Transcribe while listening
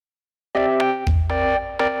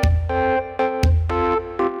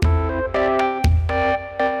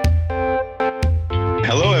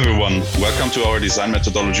Welcome to our Design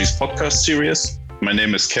Methodologies podcast series. My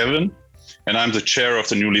name is Kevin, and I'm the chair of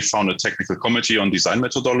the newly founded Technical Committee on Design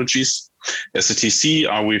Methodologies. As a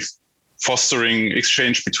TC, we fostering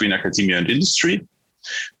exchange between academia and industry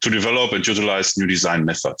to develop and utilize new design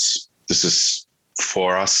methods. This is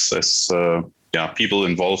for us as people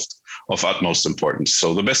involved of utmost importance.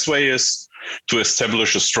 So the best way is to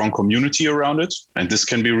establish a strong community around it, and this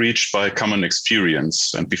can be reached by common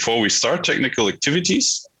experience. And before we start technical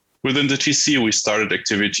activities within the TC, we started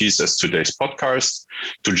activities as today's podcast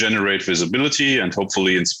to generate visibility and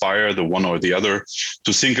hopefully inspire the one or the other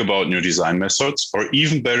to think about new design methods, or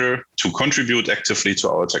even better, to contribute actively to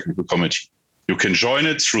our technical committee. You can join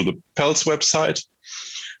it through the PELS website.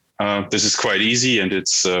 This is quite easy and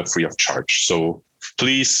it's free of charge. So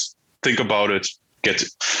please think about it, get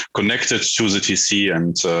connected to the TC,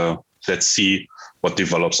 and let's see what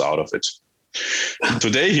develops out of it.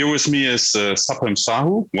 Today, here with me is Saphem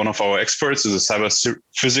Sahu, one of our experts in the cyber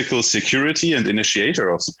physical security and initiator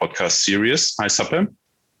of the podcast series. Hi, Saphem.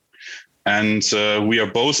 And we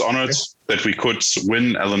are both honored that we could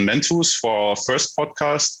win Alan Mentus for our first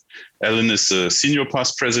podcast. Alan is the senior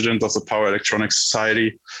past president of the Power Electronics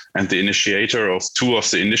Society and the initiator of two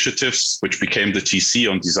of the initiatives, which became the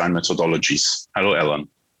TC on design methodologies. Hello, Alan.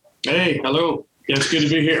 Hey, hello. Yeah, it's good to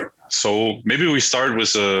be here. So maybe we start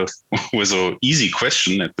with a easy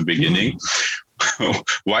question at the beginning.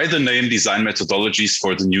 Why the name Design Methodologies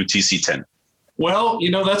for the new TC10? Well,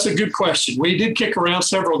 that's a good question. We did kick around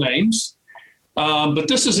several names, but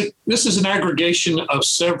this is an aggregation of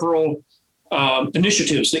several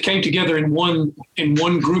initiatives that came together in one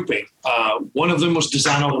grouping. One of them was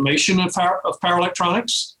design automation of power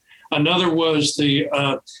electronics. Another was the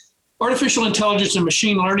artificial intelligence and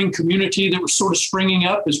machine learning community that was sort of springing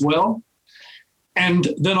up as well. And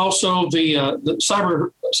then also the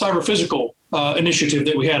cyber physical initiative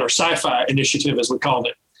that we had, or sci-fi initiative as we called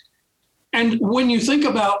it. And when you think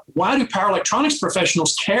about why do power electronics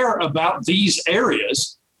professionals care about these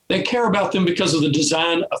areas, they care about them because of the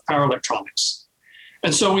design of power electronics.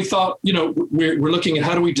 And so we thought, we're looking at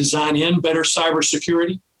how do we design in better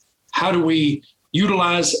cybersecurity? How do we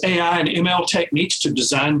utilize AI and ML techniques to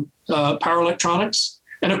design power electronics?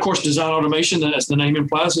 And of course, design automation, as the name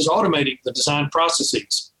implies, is automating the design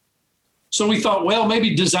processes. So we thought, well,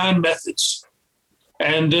 maybe design methods.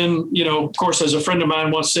 And then, of course, as a friend of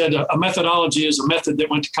mine once said, a methodology is a method that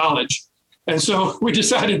went to college. And so we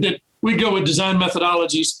decided that we'd go with design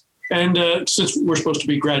methodologies. And since we're supposed to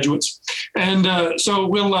be graduates, and so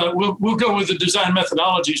we'll go with the design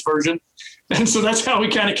methodologies version. And so that's how we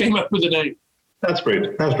kind of came up with the name. That's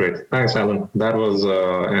great. Thanks, Alan. That was,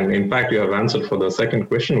 and in fact, you have answered for the second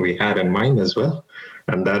question we had in mind as well.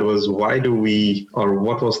 And that was what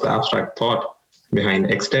was the abstract thought behind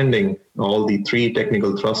extending all the three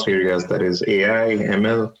technical thrust areas, that is AI,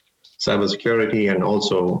 ML, cybersecurity, and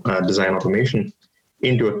also design automation,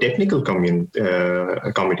 into a technical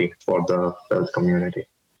committee for the health community.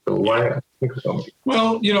 So why a technical committee?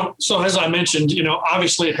 Well, so as I mentioned,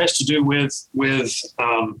 obviously it has to do with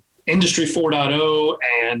Industry 4.0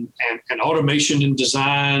 and automation in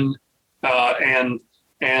design, and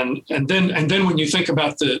then when you think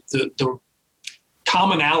about the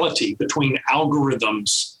commonality between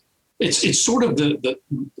algorithms, it's sort of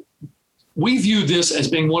we view this as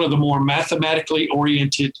being one of the more mathematically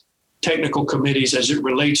oriented technical committees as it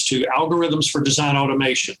relates to algorithms for design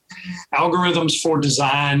automation, algorithms for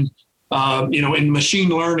design, in machine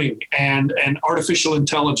learning and artificial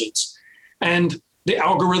intelligence, and the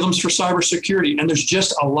algorithms for cybersecurity. And there's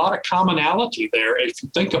just a lot of commonality there if you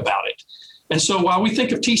think about it. And so while we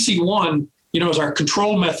think of TC1, as our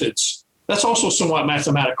control methods, that's also somewhat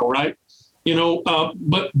mathematical, right?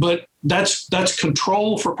 But that's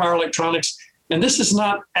control for power electronics. And this is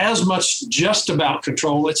not as much just about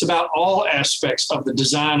control. It's about all aspects of the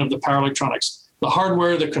design of the power electronics, the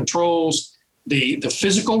hardware, the controls, the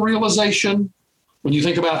physical realization, when you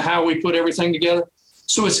think about how we put everything together.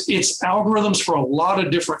 So it's algorithms for a lot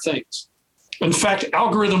of different things. In fact,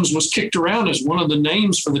 algorithms was kicked around as one of the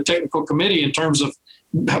names for the technical committee in terms of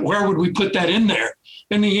where would we put that in there.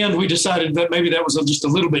 In the end, we decided that maybe that was just a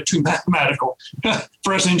little bit too mathematical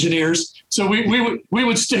for us engineers. So we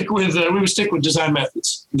would stick with design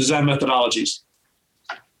methods, design methodologies.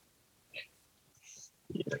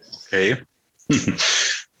 Okay,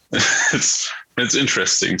 it's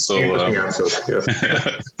interesting. So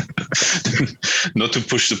not to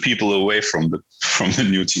push the people away from the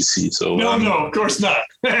new TC. So no, of course not.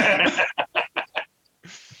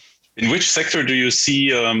 In which sector do you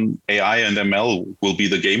see AI and ML will be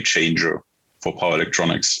the game changer for power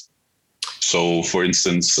electronics? So, for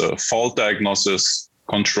instance, fault diagnosis,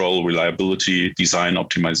 control, reliability, design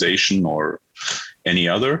optimization, or any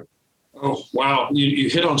other? Oh, wow. You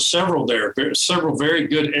hit on several there, several very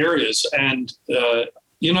good areas. And,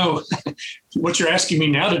 what you're asking me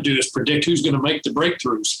now to do is predict who's going to make the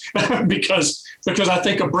breakthroughs because I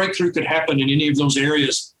think a breakthrough could happen in any of those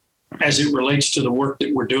areas as it relates to the work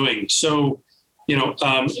that we're doing. So,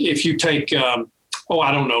 if you take, design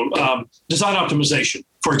optimization,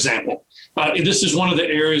 for example, this is one of the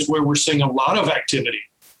areas where we're seeing a lot of activity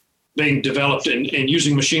being developed in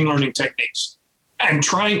using machine learning techniques and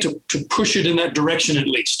trying to push it in that direction at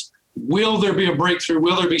least. Will there be a breakthrough?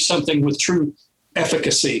 Will there be something with true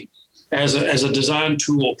efficacy as a design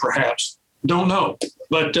tool, perhaps? Don't know,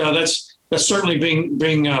 but that's certainly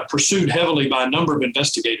being pursued heavily by a number of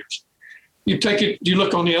investigators. You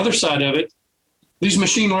look on the other side of it. These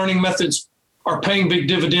machine learning methods are paying big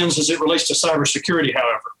dividends as it relates to cybersecurity,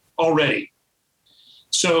 however, already.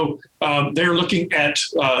 So they're looking at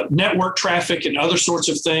network traffic and other sorts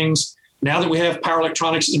of things. Now that we have power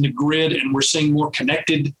electronics in the grid and we're seeing more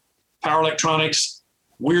connected power electronics,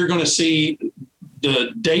 we're going to see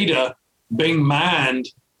the data being mined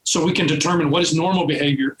so we can determine what is normal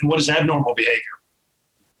behavior and what is abnormal behavior.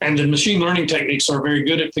 And the machine learning techniques are very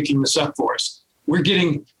good at picking this up for us. We're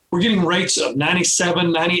getting rates of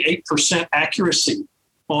 97, 98% accuracy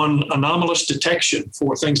on anomalous detection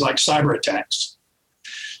for things like cyber attacks.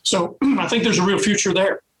 So I think there's a real future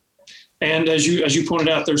there. And as you pointed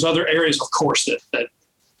out, there's other areas, of course,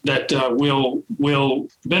 that will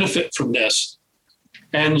benefit from this.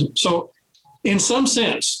 And so in some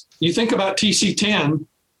sense, you think about TC10,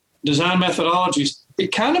 design methodologies,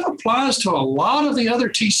 it kind of applies to a lot of the other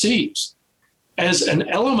TCs as an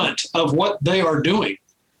element of what they are doing.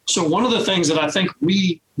 So one of the things that I think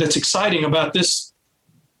that's exciting about this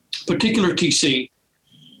particular TC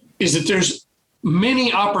is that there's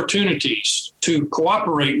many opportunities to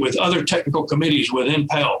cooperate with other technical committees within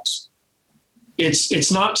PELS.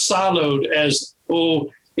 It's not siloed as,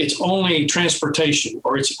 it's only transportation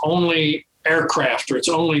or it's only aircraft or it's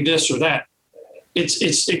only this or that.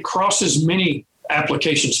 It crosses many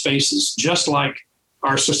application spaces, just like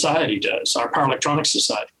our society does. Our power electronics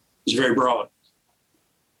society is very broad.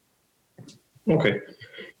 Okay.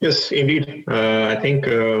 Yes, indeed. I think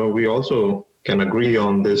we also can agree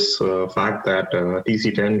on this fact that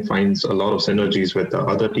TC10 finds a lot of synergies with the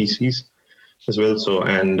other TCs as well. So,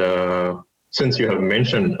 and since you have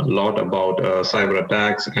mentioned a lot about cyber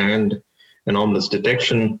attacks and anomalous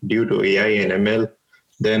detection due to AI and ML,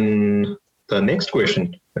 then the next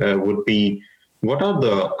question would be, what are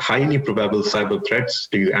the highly probable cyber threats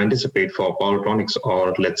do you anticipate for power electronics,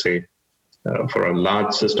 or let's say for a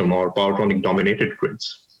large system or power electronic dominated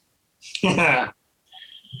grids?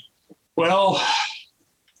 Well,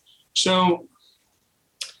 so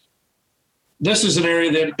this is an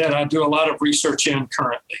area that I do a lot of research in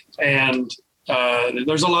currently. And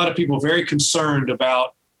there's a lot of people very concerned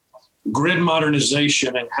about grid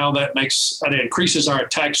modernization and how that increases our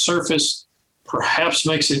attack surface, perhaps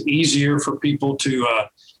makes it easier for people to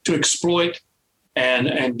exploit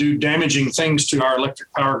and do damaging things to our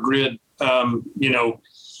electric power grid, in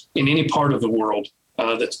any part of the world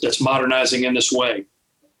that's modernizing in this way.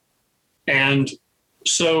 And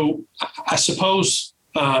so I suppose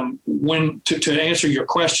to answer your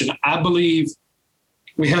question, I believe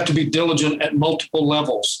we have to be diligent at multiple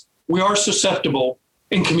levels. We are susceptible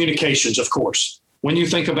in communications, of course. When you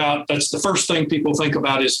think about, that's the first thing people think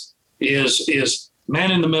about is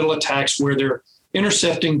man-in-the-middle attacks where they're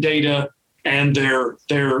intercepting data and they're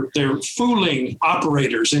fooling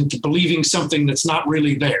operators into believing something that's not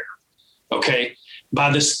really there, okay? By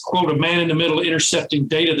this quote of man-in-the-middle intercepting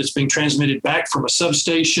data that's being transmitted back from a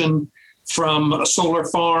substation, from a solar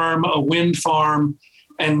farm, a wind farm,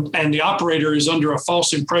 and the operator is under a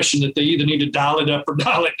false impression that they either need to dial it up or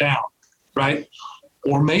dial it down, right?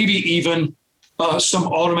 Or maybe even some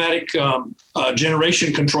automatic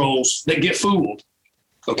generation controls that get fooled,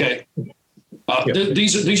 okay?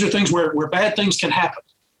 These are things where bad things can happen.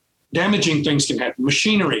 Damaging things can happen.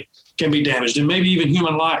 Machinery can be damaged, and maybe even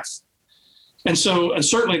human life. And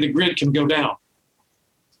certainly the grid can go down.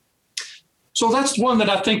 So that's one that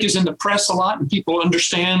I think is in the press a lot, and people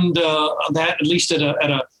understand that at least at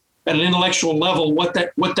an intellectual level what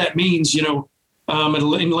that means, in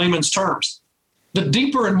layman's terms. The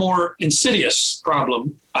deeper and more insidious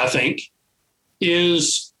problem, I think,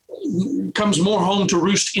 comes more home to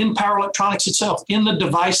roost in power electronics itself, in the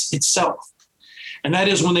device itself. And that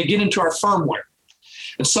is when they get into our firmware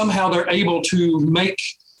and somehow they're able to make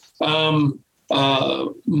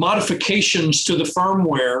modifications to the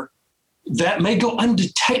firmware that may go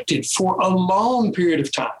undetected for a long period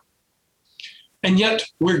of time. And yet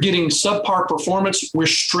we're getting subpar performance, we're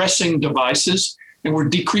stressing devices, and we're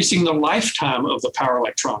decreasing the lifetime of the power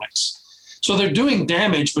electronics. So they're doing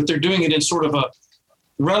damage, but they're doing it in sort of a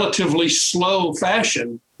relatively slow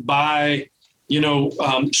fashion by,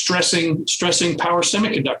 stressing power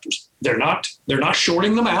semiconductors. They're not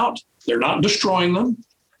shorting them out. They're not destroying them.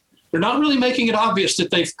 They're not really making it obvious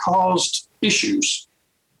that they've caused issues,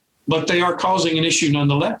 but they are causing an issue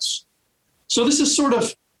nonetheless. So this is sort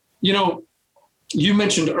of, you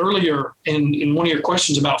mentioned earlier in one of your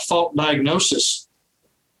questions about fault diagnosis.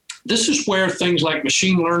 This is where things like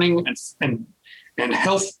machine learning and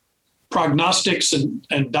health prognostics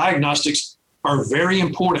and diagnostics are very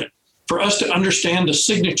important for us to understand the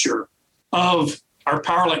signature of our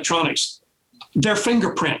power electronics, their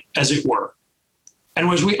fingerprint, as it were. And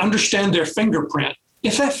as we understand their fingerprint,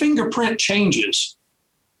 if that fingerprint changes,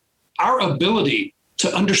 our ability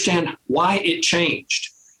to understand why it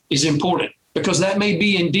changed is important, because that may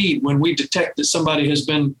be indeed when we detect that somebody has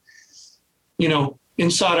been,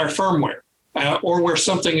 inside our firmware, or where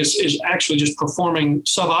something is actually just performing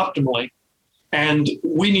suboptimally, and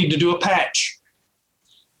we need to do a patch.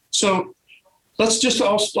 So let's just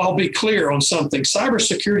all be clear on something.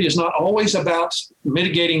 Cybersecurity is not always about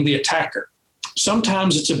mitigating the attacker.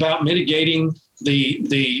 Sometimes it's about mitigating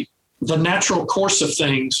the natural course of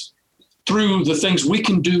things through the things we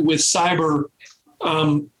can do with cyber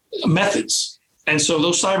methods. And so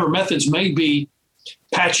those cyber methods may be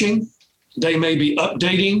patching, they may be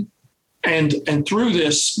updating, and through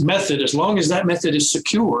this method, as long as that method is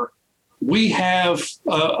secure, we have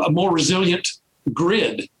a more resilient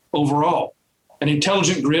grid overall, an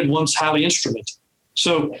intelligent grid once highly instrumented.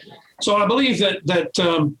 So I believe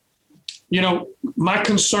that my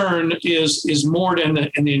concern is more in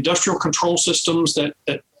the industrial control systems that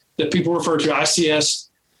people refer to, ICS,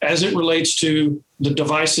 as it relates to the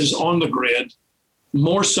devices on the grid,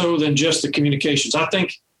 more so than just the communications.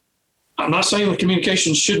 I'm not saying the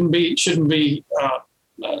communications shouldn't be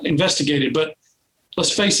investigated, but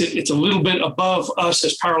let's face it, it's a little bit above us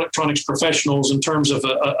as power electronics professionals in terms of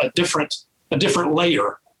a different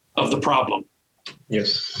layer of the problem.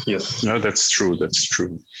 Yes. No, that's true.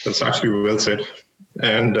 That's actually well said.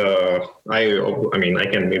 And I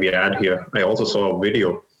can maybe add here, I also saw a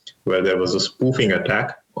video where there was a spoofing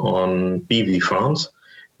attack on PV farms,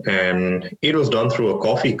 and it was done through a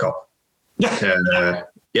coffee cup.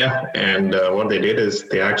 And what they did is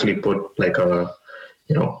they actually put like a,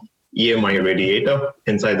 EMI radiator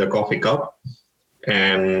inside the coffee cup.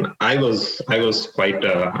 And I was quite,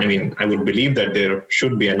 I would believe that there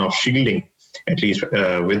should be enough shielding, at least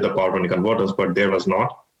with the power point converters, but there was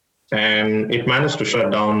not. And it managed to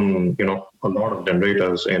shut down, a lot of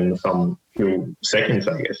generators in some few seconds,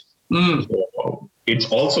 I guess. So it's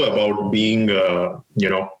also about being, of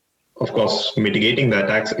course, mitigating the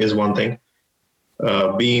attacks is one thing.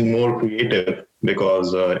 Being more creative,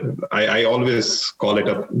 because I always call it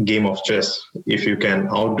a game of chess. If you can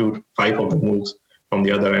outdo 5 of the moves from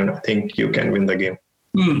the other end, I think you can win the game.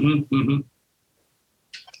 Mm-hmm, mm-hmm.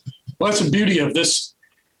 Well, that's the beauty of this,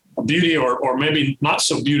 or maybe not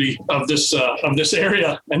so beauty of this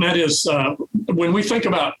area, and that is when we think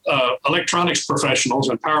about electronics professionals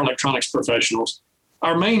and power electronics professionals,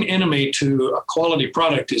 our main enemy to a quality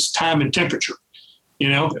product is time and temperature.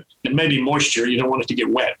 And maybe moisture. You don't want it to get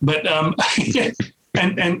wet, but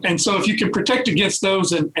and so if you can protect against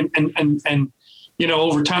those, and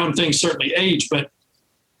over time things certainly age, but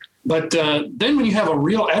then when you have a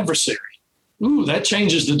real adversary, that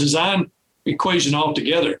changes the design equation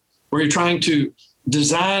altogether. Where you're trying to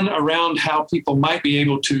design around how people might be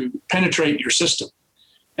able to penetrate your system,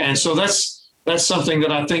 and so that's something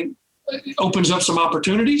that I think opens up some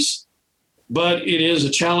opportunities. But it is a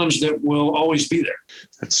challenge that will always be there.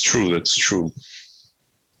 That's true.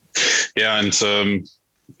 Yeah, and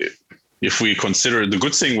if we consider, the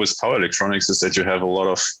good thing with power electronics is that you have a lot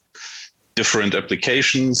of different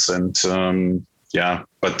applications, and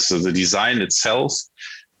but the design itself,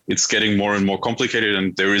 it's getting more and more complicated,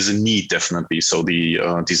 and there is a need, definitely. So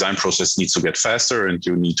the design process needs to get faster, and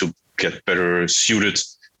you need to get better suited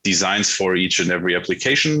designs for each and every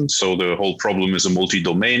application. So the whole problem is a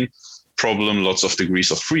multi-domain problem, lots of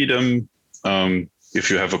degrees of freedom. If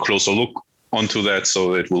you have a closer look onto that,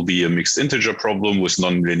 so it will be a mixed integer problem with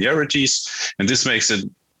non-linearities, and this makes it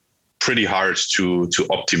pretty hard to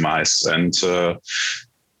optimize. And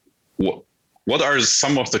what are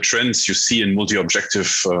some of the trends you see in multi-objective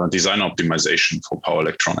design optimization for power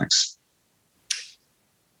electronics?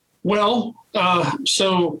 Well,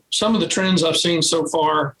 so some of the trends I've seen so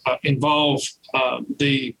far involve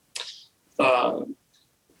the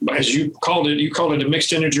as you called it a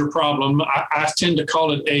mixed integer problem. I tend to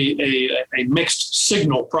call it a mixed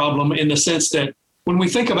signal problem, in the sense that when we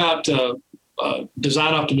think about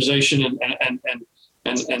design optimization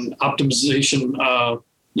and optimization,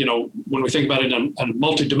 when we think about it in a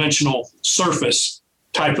multidimensional surface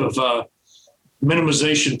type of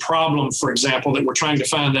minimization problem, for example, that we're trying to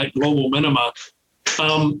find that global minima.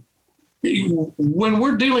 When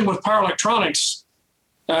we're dealing with power electronics,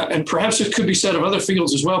 and perhaps it could be said of other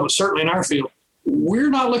fields as well, but certainly in our field, we're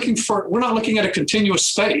not looking at a continuous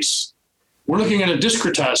space. We're looking at a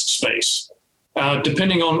discretized space,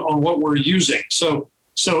 depending on what we're using. So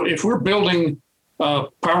if we're building power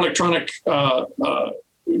electronic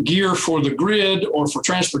gear for the grid or for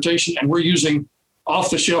transportation, and we're using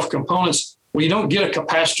off-the-shelf components, well, you don't get a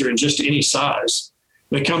capacitor in just any size.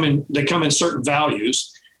 They come in certain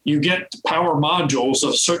values. You get power modules of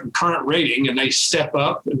a certain current rating, and they step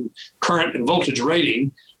up in current and voltage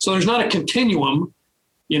rating. So there's not a continuum.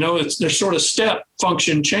 There's sort of step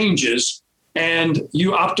function changes, and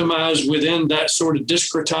you optimize within that sort of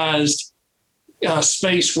discretized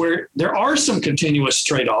space where there are some continuous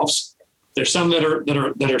trade-offs. There's some that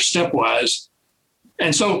are stepwise.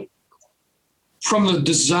 And so from the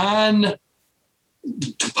design,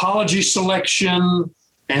 topology selection,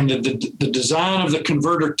 and the design of the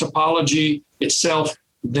converter topology itself,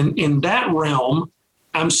 then in that realm,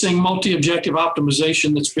 I'm seeing multi-objective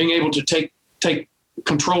optimization that's being able to take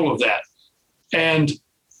control of that. And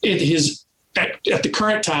it is, at the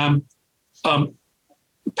current time,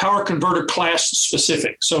 power converter class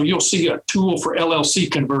specific. So you'll see a tool for LLC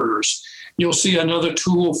converters. You'll see another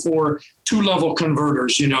tool for two-level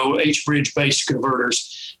converters, H-bridge based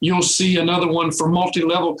converters. You'll see another one for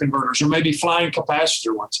multi-level converters, or maybe flying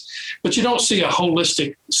capacitor ones. But you don't see a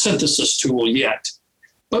holistic synthesis tool yet.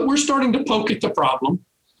 But we're starting to poke at the problem,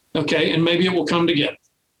 okay, and maybe it will come together.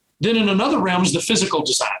 Then in another realm is the physical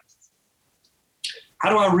design. How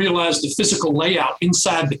do I realize the physical layout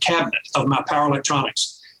inside the cabinet of my power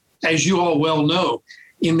electronics? As you all well know,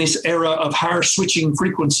 in this era of higher switching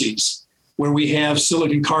frequencies, where we have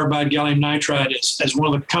silicon carbide, gallium nitride as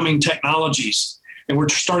one of the coming technologies, and we're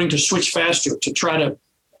starting to switch faster to try to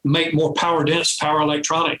make more power dense power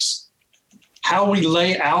electronics. How we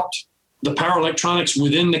lay out the power electronics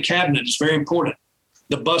within the cabinet is very important.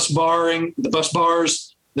 The bus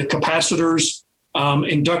bars, the capacitors,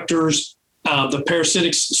 inductors, the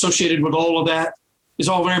parasitics associated with all of that is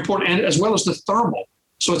all very important, and as well as the thermal.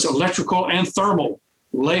 So it's electrical and thermal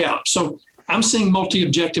layout. So I'm seeing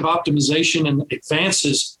multi-objective optimization and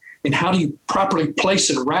advances in how do you properly place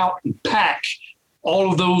and route and pack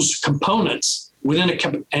all of those components within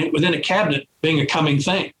a cabinet being a coming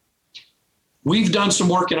thing. We've done some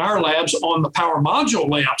work in our labs on the power module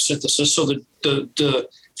layout synthesis, so the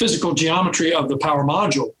physical geometry of the power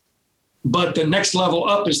module. But the next level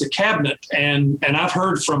up is the cabinet, and I've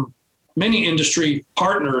heard from many industry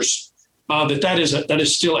partners that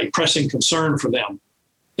is still a pressing concern for them,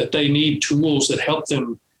 that they need tools that help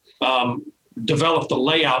them develop the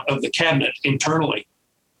layout of the cabinet internally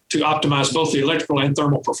to optimize both the electrical and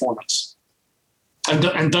thermal performance,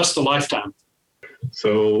 and thus the lifetime.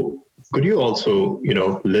 So could you also,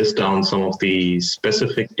 list down some of the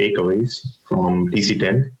specific takeaways from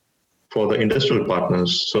TC10 for the industrial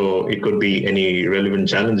partners? So it could be any relevant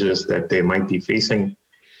challenges that they might be facing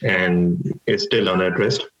and it's still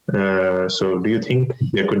unaddressed. So do you think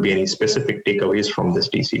there could be any specific takeaways from this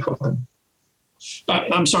TC for them?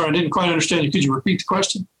 I'm sorry, I didn't quite understand you. Could you repeat the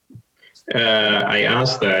question? I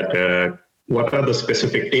asked that what are the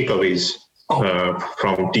specific takeaways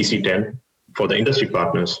from TC10 for the industry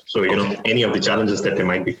partners? So, any of the challenges that they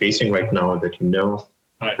might be facing right now that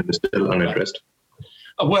right, is still unaddressed.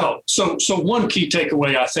 Well, so one key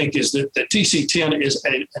takeaway, I think, is that TC10 is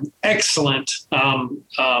an excellent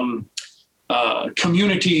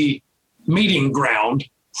community meeting ground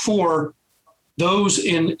for those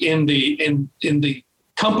in the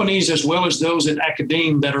companies as well as those in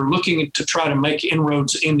academia that are looking to try to make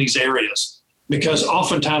inroads in these areas. Because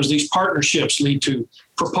oftentimes these partnerships lead to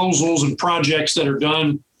proposals and projects that are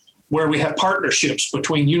done where we have partnerships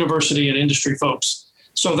between university and industry folks.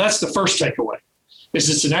 So that's the first takeaway.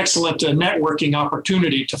 It's an excellent networking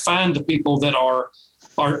opportunity to find the people that are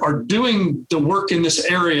doing the work in this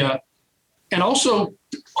area, and also,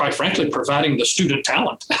 quite frankly, providing the student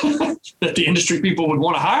talent that the industry people would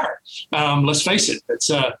want to hire. Let's face it, it's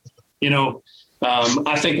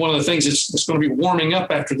I think one of the things that's going to be warming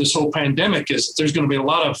up after this whole pandemic is there's going to be a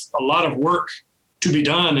lot of work to be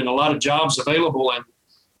done and a lot of jobs available,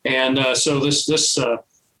 and so this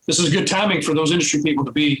is good timing for those industry people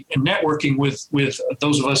to be in networking with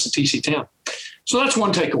those of us at TC10. So that's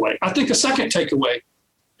one takeaway. I think a second takeaway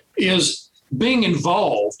is being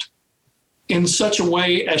involved in such a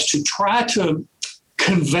way as to try to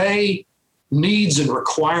convey needs and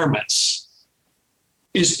requirements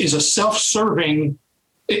is a self-serving.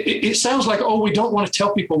 It sounds like, oh, we don't want to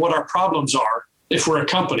tell people what our problems are if we're a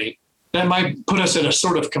company. That might put us at a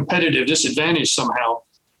sort of competitive disadvantage somehow.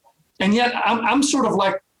 And yet I'm sort of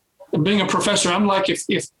like, being a professor, I'm like,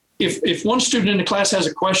 if one student in the class has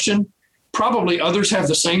a question, probably others have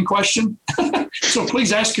the same question. So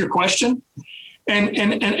please ask your question. And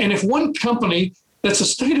if one company that's a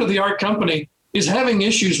state-of-the-art company is having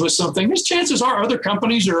issues with something, there's chances are other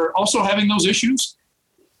companies are also having those issues.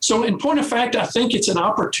 So in point of fact, I think it's an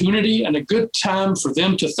opportunity and a good time for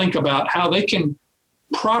them to think about how they can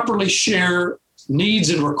properly share needs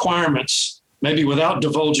and requirements, maybe without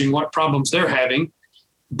divulging what problems they're having.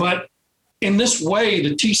 But in this way,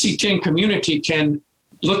 the TC10 community can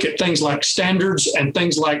look at things like standards and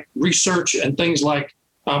things like research and things like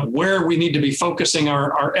where we need to be focusing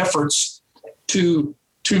our efforts to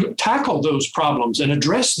tackle those problems and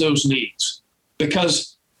address those needs,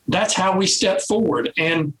 because that's how we step forward.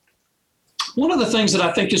 And one of the things that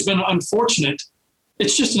I think has been unfortunate,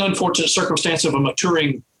 it's just an unfortunate circumstance of a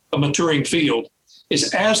maturing field,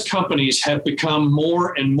 is as companies have become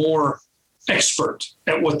more and more expert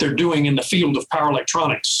at what they're doing in the field of power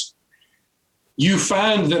electronics, you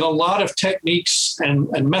find that a lot of techniques and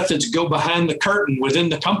methods go behind the curtain within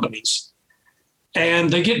the companies, and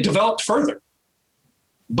they get developed further,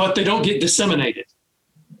 but they don't get disseminated.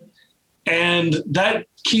 And that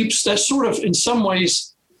sort of, in some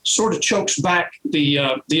ways, sort of chokes back the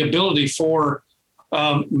ability for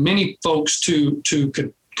many folks to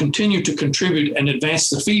continue to contribute and advance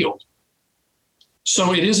the field.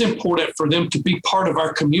 So it is important for them to be part of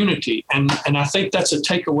our community. And I think that's a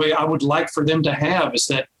takeaway I would like for them to have, is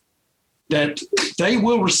that they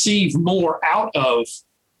will receive more out of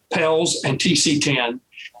PELS and TC10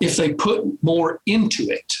 if they put more into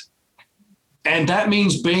it. And that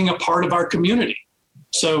means being a part of our community.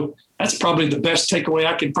 So that's probably the best takeaway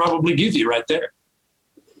I could probably give you right there.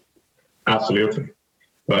 Absolutely.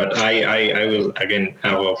 But I will again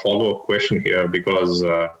have a follow-up question here, because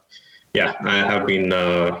I have been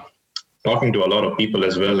talking to a lot of people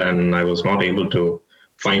as well, and I was not able to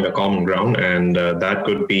find a common ground. And that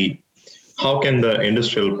could be, how can the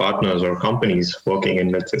industrial partners or companies working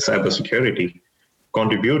in cybersecurity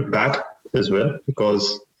contribute back as well?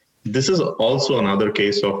 Because this is also another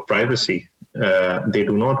case of privacy. They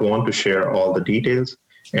do not want to share all the details.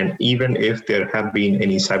 And even if there have been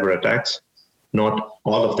any cyber attacks, not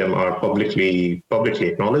all of them are publicly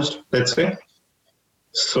acknowledged, let's say.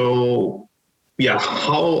 So,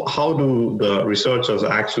 how do the researchers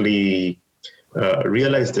actually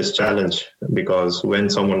realize this challenge? Because when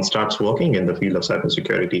someone starts working in the field of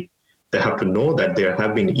cybersecurity, they have to know that there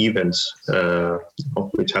have been events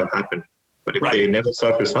which have happened. But if they never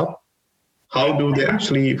surface up, how do they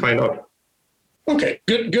actually find out? Okay,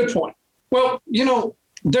 good point. Well,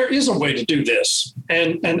 there is a way to do this.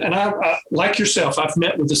 And I, like yourself, I've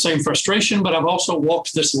met with the same frustration, but I've also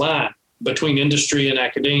walked this line between industry and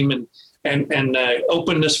academia and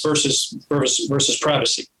openness versus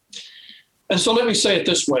privacy. And so let me say it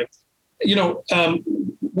this way.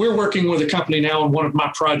 We're working with a company now on one of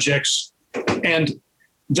my projects, and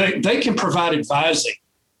they can provide advising,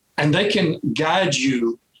 and they can guide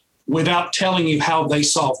you without telling you how they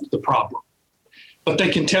solved the problem. But they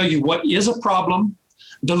can tell you what is a problem,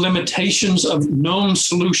 the limitations of known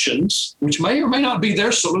solutions, which may or may not be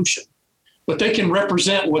their solution, but they can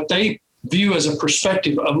represent what they view as a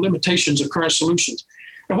perspective of limitations of current solutions.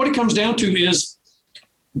 And what it comes down to is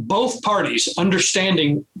both parties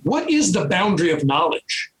understanding what is the boundary of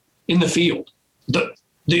knowledge in the field, the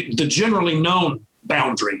generally known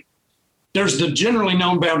boundary. There's the generally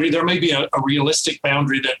known boundary. There may be a realistic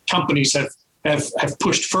boundary that companies have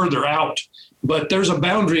pushed further out, but there's a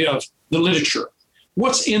boundary of the literature.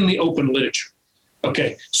 What's in the open literature?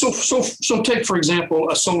 Okay, so take, for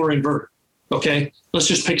example, a solar inverter. Okay, let's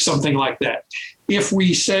just pick something like that. If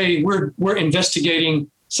we say we're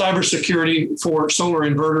investigating cybersecurity for solar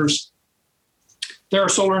inverters, there are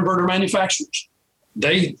solar inverter manufacturers.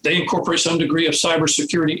 They incorporate some degree of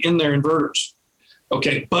cybersecurity in their inverters.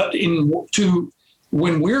 Okay, but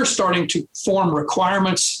when we're starting to form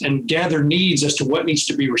requirements and gather needs as to what needs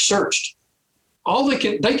to be researched, all they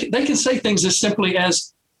can say things as simply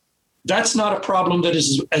as, that's not a problem that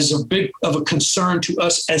is as big of a concern to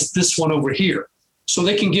us as this one over here. So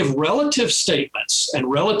they can give relative statements and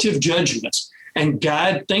relative judgments and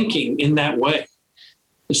guide thinking in that way.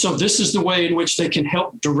 So this is the way in which they can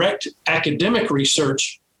help direct academic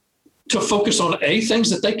research to focus on A, things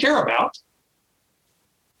that they care about,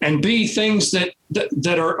 and B, things that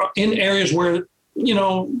are in areas where,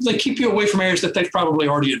 they keep you away from areas that they've probably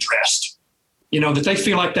already addressed, that they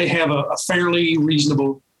feel like they have a fairly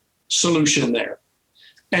reasonable solution there.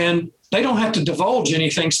 And they don't have to divulge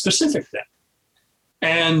anything specific then.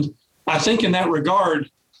 And I think in that regard,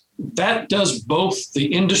 that does both the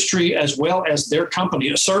industry as well as their company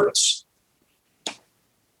a service.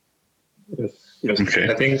 Yes. Okay.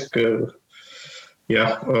 I think,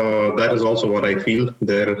 that is also what I feel.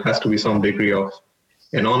 There has to be some degree of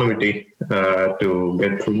anonymity to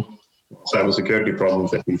get through cybersecurity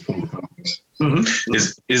problems that we from the companies. Mm-hmm.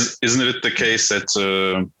 Isn't it the case that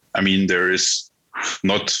there is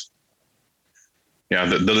not,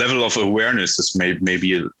 the level of awareness is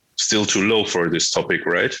maybe still too low for this topic,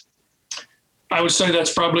 right? I would say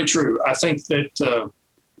that's probably true. I think that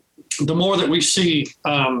the more that we see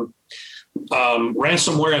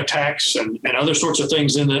ransomware attacks and other sorts of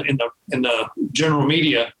things in the general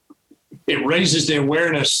media, it raises the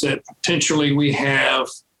awareness that potentially we have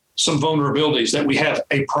some vulnerabilities, that we have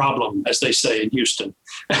a problem, as they say in Houston.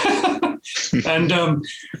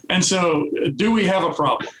 And so, do we have a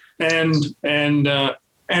problem? And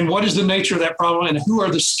what is the nature of that problem? And who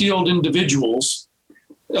are the skilled individuals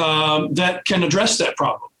that can address that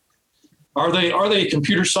problem? Are they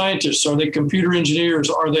computer scientists? Are they computer engineers?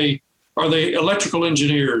 Are they electrical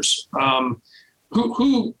engineers?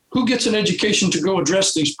 Who gets an education to go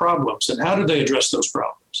address these problems, and how do they address those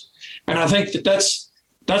problems? And I think that's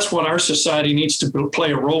what our society needs to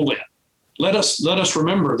play a role in. Let us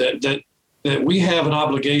remember that we have an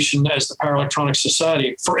obligation as the Power Electronics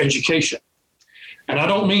Society for education. And I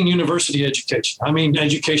don't mean university education. I mean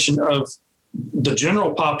education of the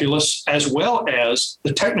general populace as well as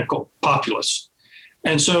the technical populace.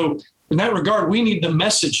 And so in that regard, we need the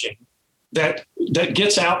messaging that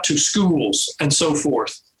gets out to schools and so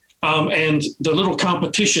forth, and the little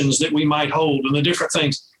competitions that we might hold and the different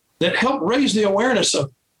things that help raise the awareness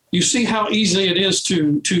of, you see how easy it is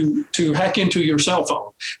to hack into your cell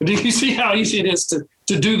phone. You see how easy it is to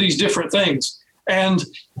do these different things. And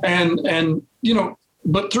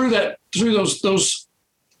but through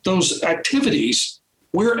those activities,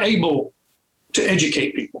 we're able to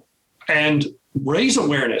educate people and raise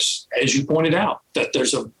awareness, as you pointed out, that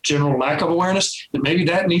there's a general lack of awareness, and maybe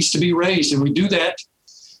that needs to be raised. And we do that,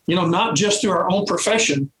 not just through our own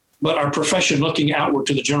profession, but our profession looking outward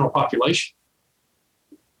to the general population.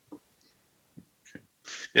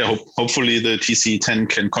 Yeah, hopefully the TC10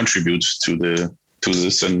 can contribute to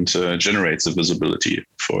this and generates the visibility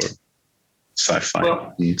for sci-fi.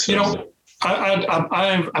 Well,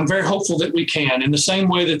 I'm very hopeful that we can. In the same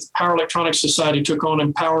way that the Power Electronics Society took on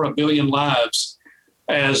Empower a Billion Lives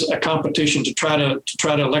as a competition to try to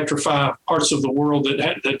electrify parts of the world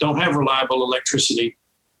that don't have reliable electricity.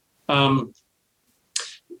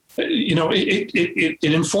 It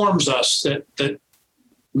informs us that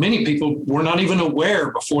many people were not even aware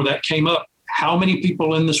before that came up how many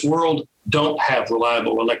people in this world don't have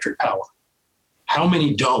reliable electric power. How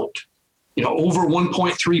many don't? Over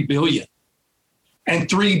 1.3 billion. And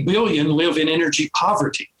 3 billion live in energy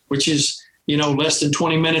poverty, which is, less than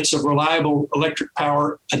 20 minutes of reliable electric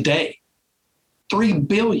power a day. 3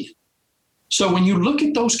 billion. So when you look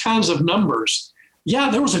at those kinds of numbers,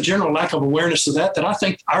 there was a general lack of awareness of that I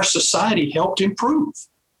think our society helped improve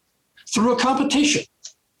through a competition.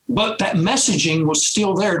 But that messaging was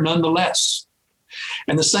still there nonetheless.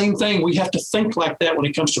 And the same thing, we have to think like that when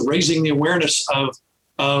it comes to raising the awareness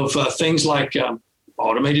of things like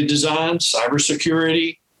automated design,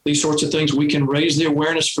 cybersecurity, these sorts of things. We can raise the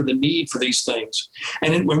awareness for the need for these things.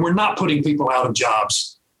 And when we're not putting people out of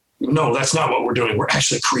jobs, no, that's not what we're doing. We're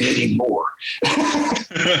actually creating more.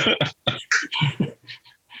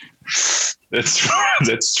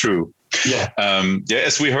 That's true. Yeah.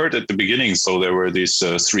 As we heard at the beginning, so there were these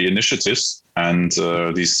 3 initiatives, and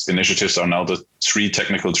these initiatives are now the 3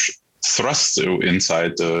 technical thrusts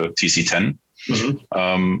inside the TC10.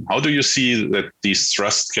 Mm-hmm. How do you see that these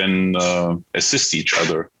thrusts can assist each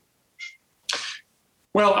other?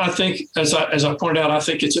 Well, I think, as I pointed out, I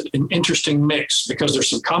think it's an interesting mix because there's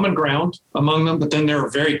some common ground among them, but then they're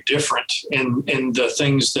very different in the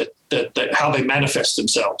things that how they manifest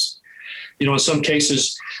themselves. In some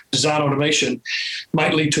cases, design automation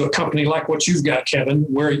might lead to a company like what you've got, Kevin,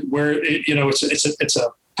 where it's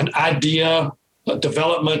an idea, a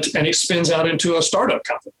development, and it spins out into a startup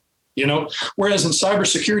company. Whereas in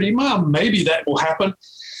cybersecurity, maybe that will happen,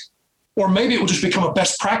 or maybe it will just become a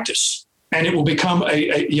best practice, and it will become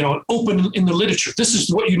an open in the literature. This is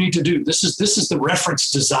what you need to do. This is the reference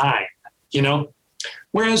design.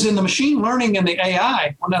 Whereas in the machine learning and the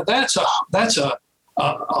AI, well, now that's a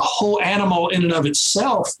whole animal in and of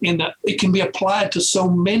itself, in that it can be applied to so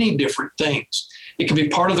many different things. It can be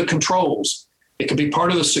part of the controls. It can be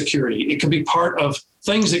part of the security. It can be part of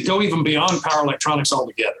things that go even beyond power electronics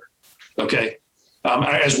altogether. Okay,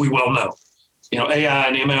 as we well know, AI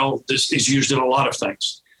and ML is used in a lot of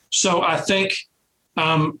things. So I think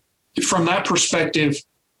from that perspective,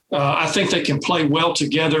 I think they can play well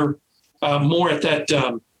together, more at that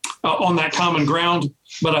on that common ground.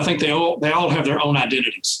 But I think they all have their own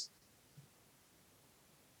identities.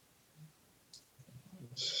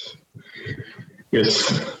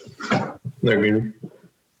 Yes, I agree.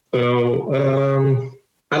 So,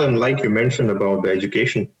 Alan, like you mentioned about the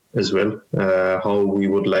education as well, how we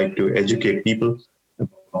would like to educate people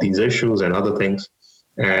about these issues and other things.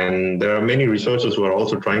 And there are many researchers who are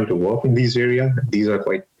also trying to work in these areas. These are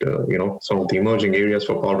quite, some of the emerging areas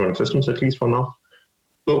for power electronic systems, at least for now.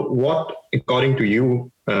 So what, according to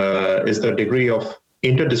you, is the degree of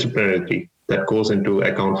interdisciplinarity that goes into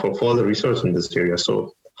account for further research in this area?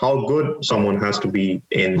 So how good someone has to be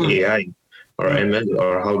in AI or ML,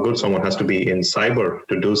 or how good someone has to be in cyber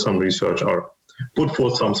to do some research or put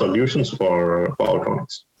forth some solutions for power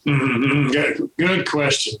electronics? Mm-hmm. Good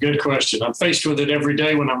question. Good question. I'm faced with it every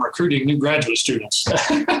day when I'm recruiting new graduate students.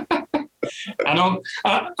 I'm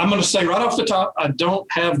going to say right off the top, I don't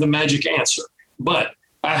have the magic answer, but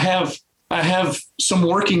I have some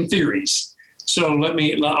working theories. So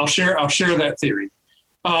I'll share that theory.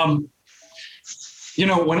 When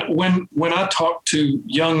I talk to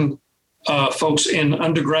young folks in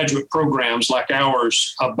undergraduate programs like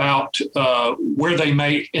ours about where they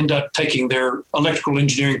may end up taking their electrical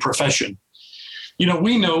engineering profession,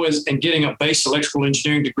 we know in getting a base electrical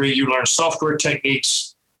engineering degree, you learn software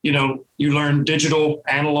techniques, you learn digital,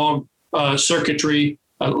 analog circuitry,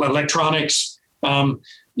 electronics,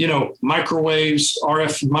 microwaves,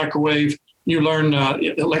 RF microwave, you learn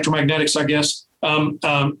electromagnetics, I guess,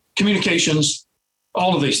 communications,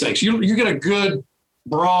 all of these things. You get a good,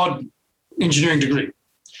 broad engineering degree.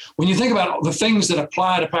 When you think about the things that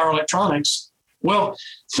apply to power electronics, well,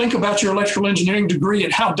 think about your electrical engineering degree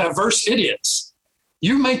and how diverse it is.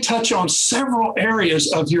 You may touch on several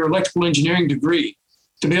areas of your electrical engineering degree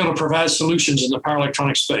to be able to provide solutions in the power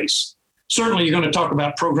electronics space. Certainly, you're going to talk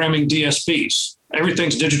about programming DSPs.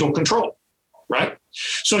 Everything's digital control, right?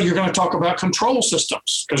 So you're going to talk about control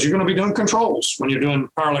systems because you're going to be doing controls when you're doing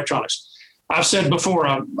power electronics. I've said before,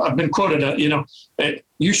 I've been quoted,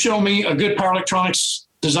 you show me a good power electronics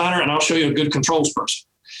designer and I'll show you a good controls person.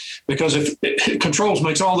 Because if controls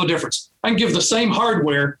makes all the difference. I can give the same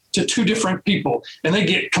hardware to two different people and they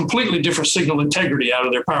get completely different signal integrity out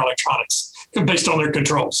of their power electronics based on their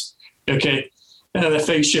controls. Okay. That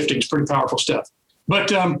phase shifting is pretty powerful stuff. But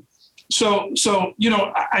so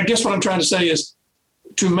I guess what I'm trying to say is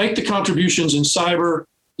to make the contributions in cyber.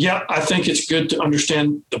 Yeah, I think it's good to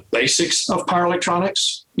understand the basics of power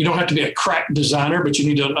electronics. You don't have to be a crack designer, but you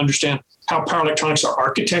need to understand how power electronics are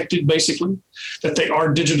architected, basically, that they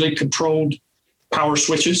are digitally controlled power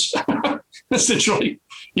switches, essentially.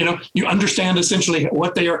 You understand essentially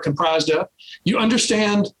what they are comprised of. You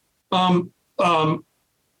understand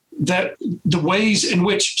that the ways in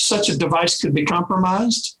which such a device could be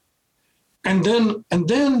compromised. And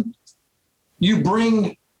then you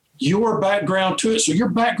bring your background to it. So your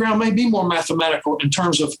background may be more mathematical in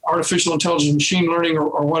terms of artificial intelligence, machine learning,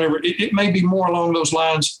 or whatever. It may be more along those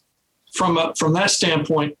lines from that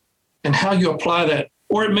standpoint and how you apply that.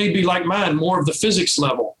 Or it may be like mine, more of the physics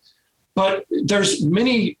level. But there's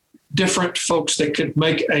many different folks that could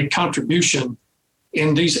make a contribution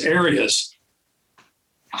in these areas.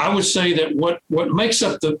 I would say that what makes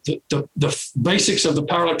up the basics of the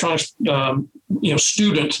power electronics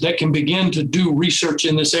student that can begin to do research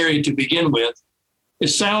in this area to begin with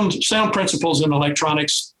is sound principles in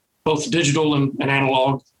electronics, both digital and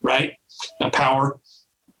analog, right? Power.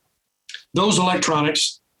 Those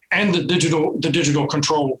electronics and the digital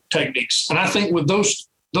control techniques. And I think with those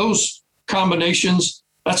combinations,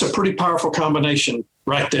 that's a pretty powerful combination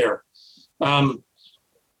right there.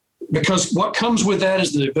 Because what comes with that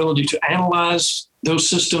is the ability to analyze those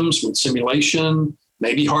systems with simulation,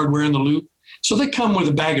 maybe hardware in the loop. So they come with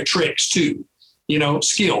a bag of tricks too,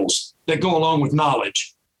 skills that go along with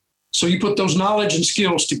knowledge. So you put those knowledge and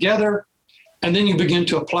skills together, and then you begin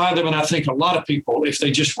to apply them. And I think a lot of people, if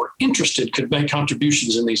they just were interested, could make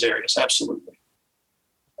contributions in these areas. Absolutely.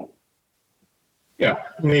 Yeah,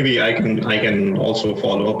 maybe I can also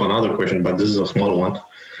follow up on another question, but this is a small one.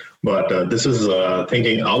 But this is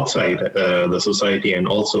thinking outside the society and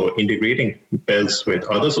also integrating BELS with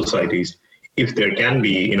other societies. if there can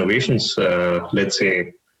be innovations, let's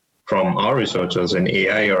say, from our researchers in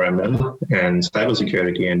AI or ML and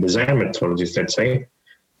cybersecurity and design methodologies, let's say,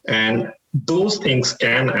 and those things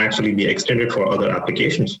can actually be extended for other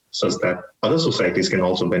applications such that other societies can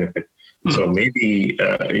also benefit. So maybe,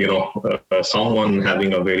 someone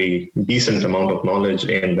having a very decent amount of knowledge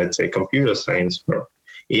in, let's say, computer science or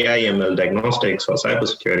AI, ML diagnostics or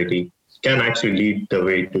cybersecurity can actually lead the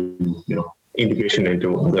way to, integration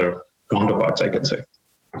into other counterparts, I could say.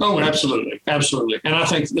 Oh, absolutely. Absolutely. And I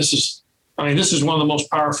think this is one of the most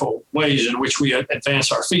powerful ways in which we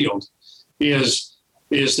advance our field is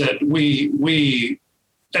that we even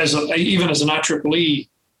as an IEEE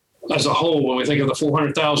as a whole, when we think of the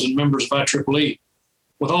 400,000 members of IEEE,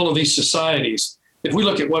 with all of these societies, if we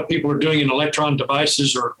look at what people are doing in electron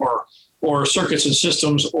devices or circuits and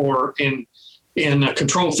systems or in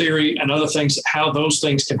control theory and other things, how those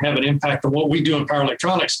things can have an impact on what we do in power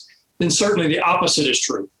electronics, then certainly the opposite is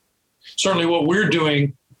true. Certainly what we're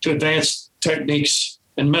doing to advance techniques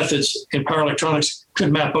and methods in power electronics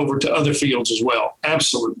could map over to other fields as well.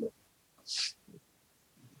 Absolutely.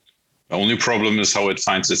 The only problem is how it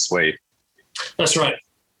finds its way. That's right.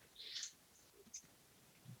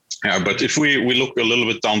 Yeah, but if we look a little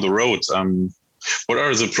bit down the road, what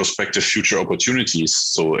are the prospective future opportunities?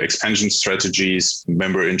 So expansion strategies,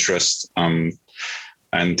 member interest, and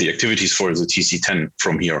the activities for the TC10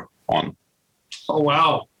 from here on. Oh,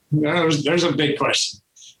 wow. There's a big question.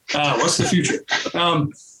 What's the future?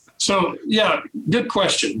 So, yeah, good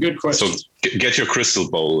question. Good question. So get your crystal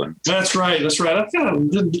ball. That's right. Where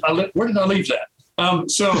did I leave that?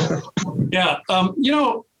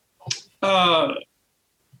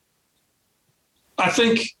 I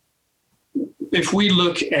think if we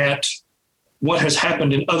look at what has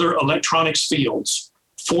happened in other electronics fields,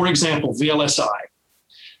 for example, VLSI,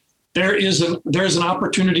 there is an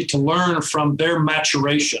opportunity to learn from their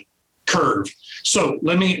maturation curve. So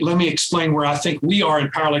let me explain where I think we are in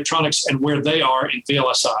power electronics and where they are in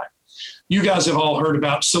VLSI. You guys have all heard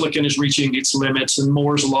about silicon is reaching its limits and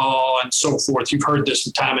Moore's law and so forth. You've heard this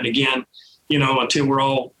time and again, until we're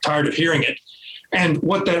all tired of hearing it. And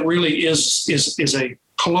what that really is a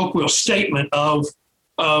colloquial statement of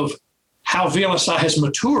how VLSI has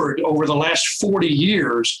matured over the last 40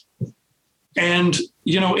 years. And,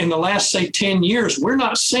 in the last, say, 10 years, we're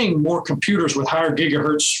not seeing more computers with higher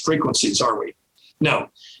gigahertz frequencies, are we? No,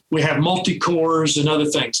 we have multi-cores and other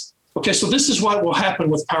things. Okay, so this is what will happen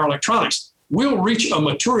with power electronics. We'll reach a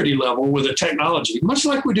maturity level with a technology, much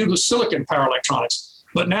like we do with silicon power electronics,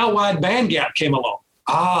 but now wide bandgap came along.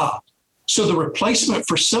 So the replacement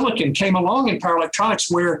for silicon came along in power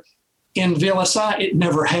electronics where in VLSI it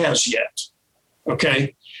never has yet,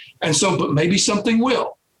 okay? And so, but maybe something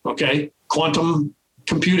will, okay? Quantum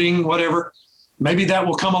computing, whatever, maybe that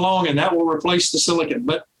will come along and that will replace the silicon.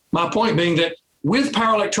 But my point being that with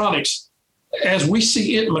power electronics, as we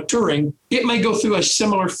see it maturing, it may go through a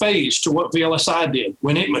similar phase to what VLSI did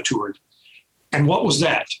when it matured. And what was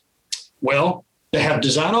that? Well, they have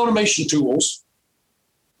design automation tools.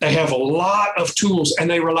 They have a lot of tools and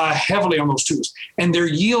they rely heavily on those tools. And their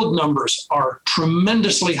yield numbers are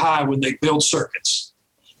tremendously high when they build circuits.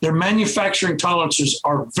 Their manufacturing tolerances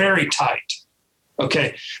are very tight.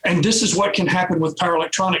 Okay. And this is what can happen with power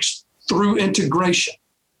electronics through integration.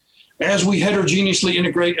 As we heterogeneously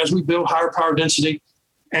integrate, as we build higher power density,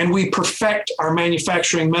 and we perfect our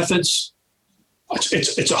manufacturing methods,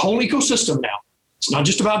 it's a whole ecosystem now. It's not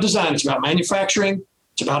just about design, it's about manufacturing,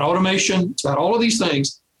 it's about automation, it's about all of these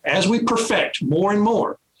things. As we perfect more and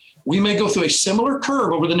more, we may go through a similar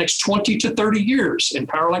curve over the next 20 to 30 years in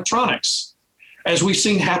power electronics, as we've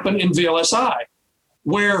seen happen in VLSI,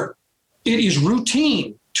 where it is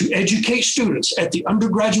routine to educate students at the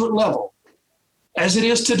undergraduate level, as it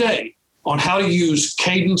is today, on how to use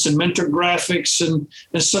Cadence and Mentor graphics and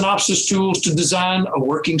Synopsys tools to design a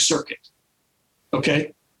working circuit,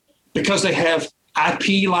 okay? Because they have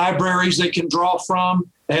IP libraries they can draw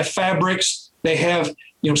from, they have fabrics, they have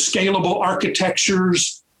scalable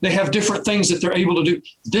architectures, they have different things that they're able to do.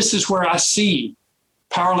 This is where I see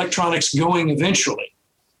power electronics going eventually,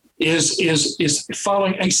 is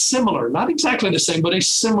following a similar, not exactly the same, but a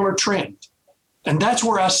similar trend. And that's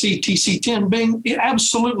where I see TC10 being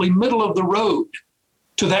absolutely middle of the road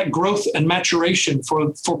to that growth and maturation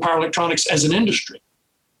for power electronics as an industry,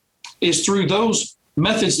 is through those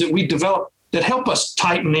methods that we develop that help us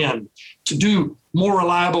tighten in to do more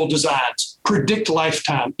reliable designs, predict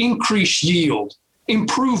lifetime, increase yield,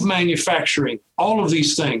 improve manufacturing, all of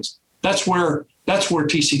these things. That's where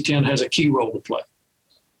TC10 has a key role to play.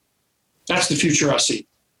 That's the future I see.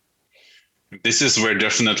 This is where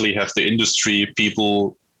definitely have the industry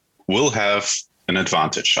people will have an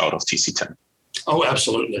advantage out of TC10. Oh,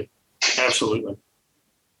 absolutely. Absolutely.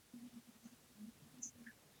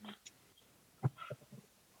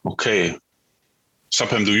 Okay.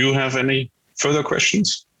 Sapam, do you have any further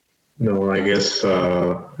questions? No, I guess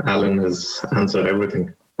Alan has answered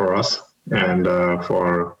everything for us and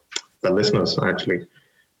for the listeners, actually.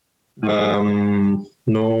 No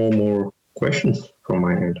more questions from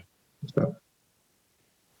my end.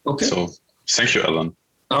 Okay. So thank you, Alan.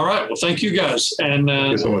 All right. Well, thank you guys. And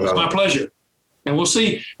you so much, it's my Alan. pleasure. And we'll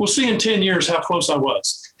see in 10 years how close I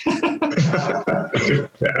was. Yeah.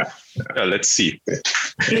 Yeah, let's see.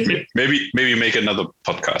 Maybe make another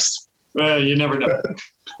podcast. Well, you never know.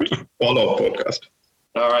 Follow-up podcast.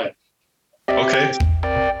 All right. Okay.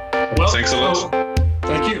 Well, Thanks a lot.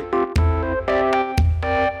 Thank you.